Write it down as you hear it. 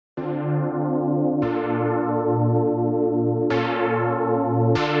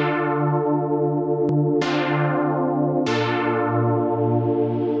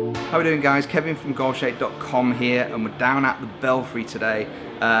How are we doing, guys? Kevin from Golfshake.com here, and we're down at the Belfry today.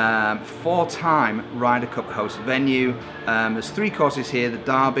 Four-time Ryder Cup host venue. There's three courses here: the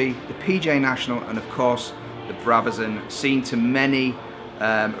Derby, the PGA National, and of course the Brabazon, seen to many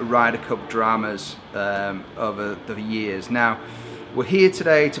Ryder Cup dramas over the years. Now, we're here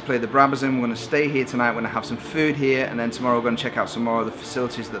today to play the Brabazon. We're going to stay here tonight. We're going to have some food here, and then tomorrow we're going to check out some more of the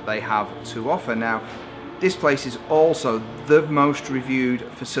facilities that they have to offer. Now, this place is also the most reviewed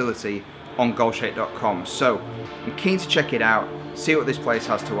facility on Golfshake.com, so I'm keen to check it out, see what this place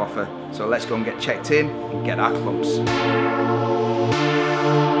has to offer. So let's go and get checked in and get our clubs.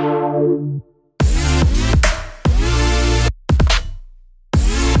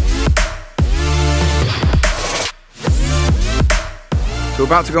 So we're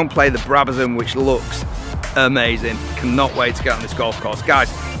about to go and play the Brabazon, which looks amazing. Cannot wait to get on this golf course.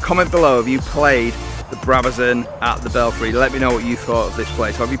 Guys, comment below if you played the Brabazon at the Belfry. Let me know what you thought of this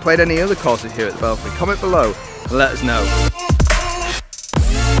place. Or have you played any other courses here at the Belfry? Comment below and let us know.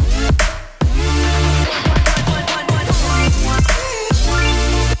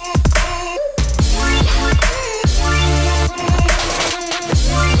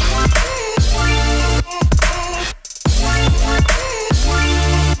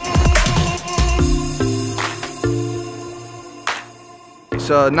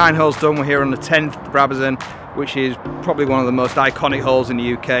 So 9 holes done, we're here on the 10th Brabazon, which is probably one of the most iconic holes in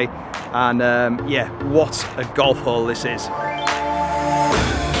the UK. And yeah, what a golf hole this is.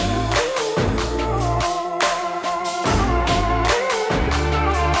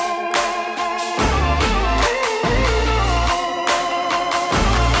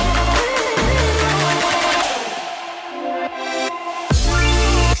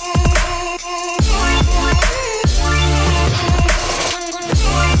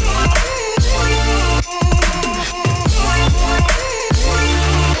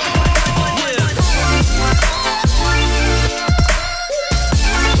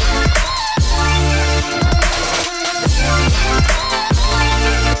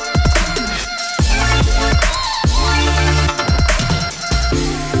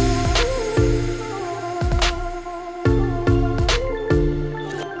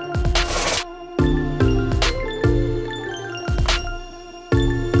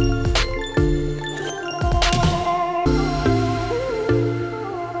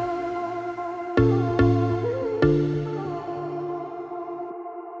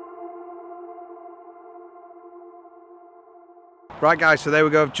 Right, guys, so there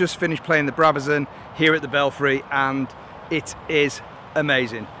we go. I've just finished playing the Brabazon here at the Belfry, and it is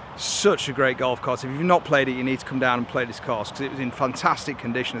amazing. Such a great golf course. If you've not played it, you need to come down and play this course because it was in fantastic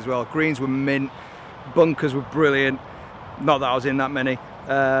condition as well. Greens were mint, bunkers were brilliant. Not that I was in that many,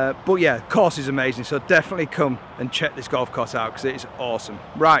 but yeah, the course is amazing. So definitely come and check this golf course out because it is awesome.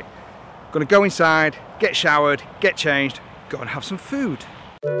 Right, gonna go inside, get showered, get changed, go and have some food.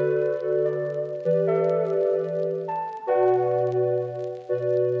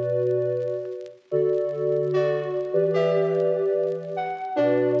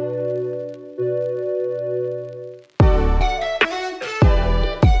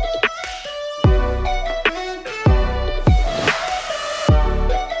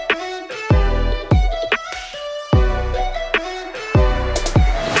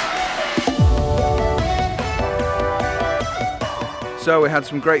 So we had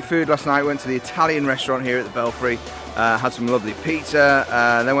some great food last night. Went to the Italian restaurant here at the Belfry, had some lovely pizza,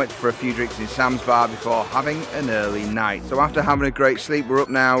 then went for a few drinks in Sam's bar before having an early night. So after having a great sleep, we're up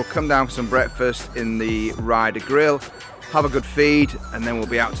now, come down for some breakfast in the Ryder Grill, have a good feed, and then we'll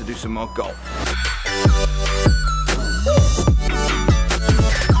be out to do some more golf.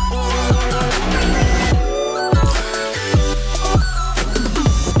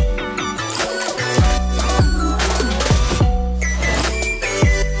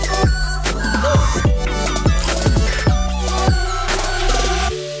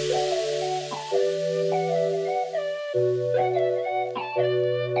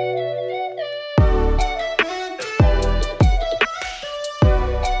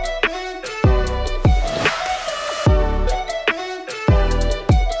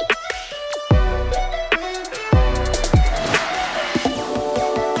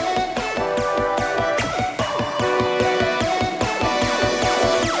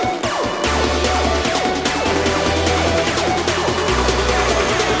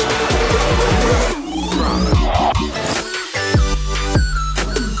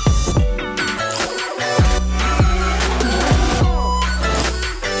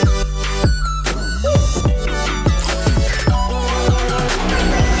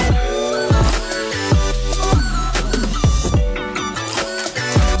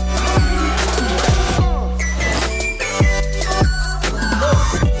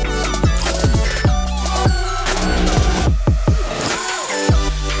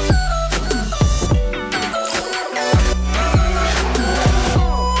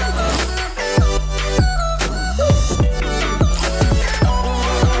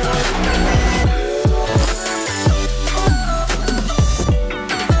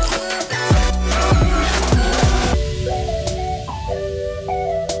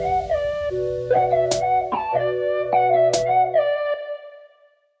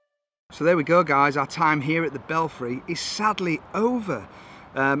 So there we go guys, our time here at the Belfry is sadly over.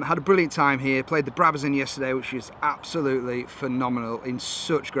 Had a brilliant time here, played the Brabazon yesterday, which is absolutely phenomenal, in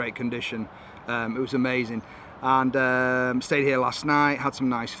such great condition. It was amazing. And stayed here last night, had some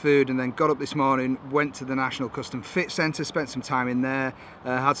nice food, and then got up this morning, went to the National Custom Fit Centre, spent some time in there,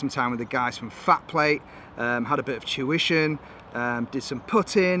 had some time with the guys from Fat Plate, had a bit of tuition, did some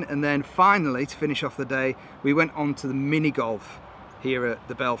putting, and then finally, to finish off the day, we went on to the mini golf here at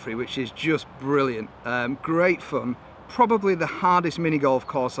the Belfry, which is just brilliant. Great fun, probably the hardest mini golf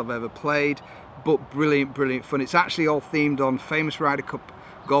course I've ever played, but brilliant fun. It's actually all themed on famous Ryder Cup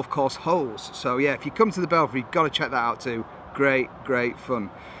golf course holes. So yeah, if you come to the Belfry, you've got to check that out too. Great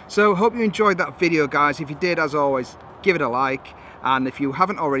fun. So hope you enjoyed that video guys. If you did, as always, give it a like, and if you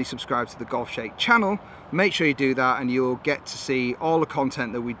haven't already subscribed to the Golfshake channel, make sure you do that, and you'll get to see all the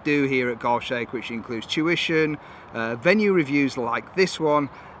content that we do here at Golfshake, which includes tuition, venue reviews like this one,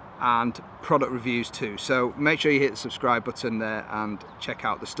 and product reviews too. So make sure you hit the subscribe button there and check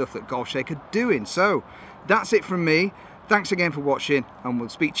out the stuff that Golfshake are doing. So that's it from me. Thanks again for watching, and we'll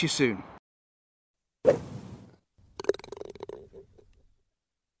speak to you soon.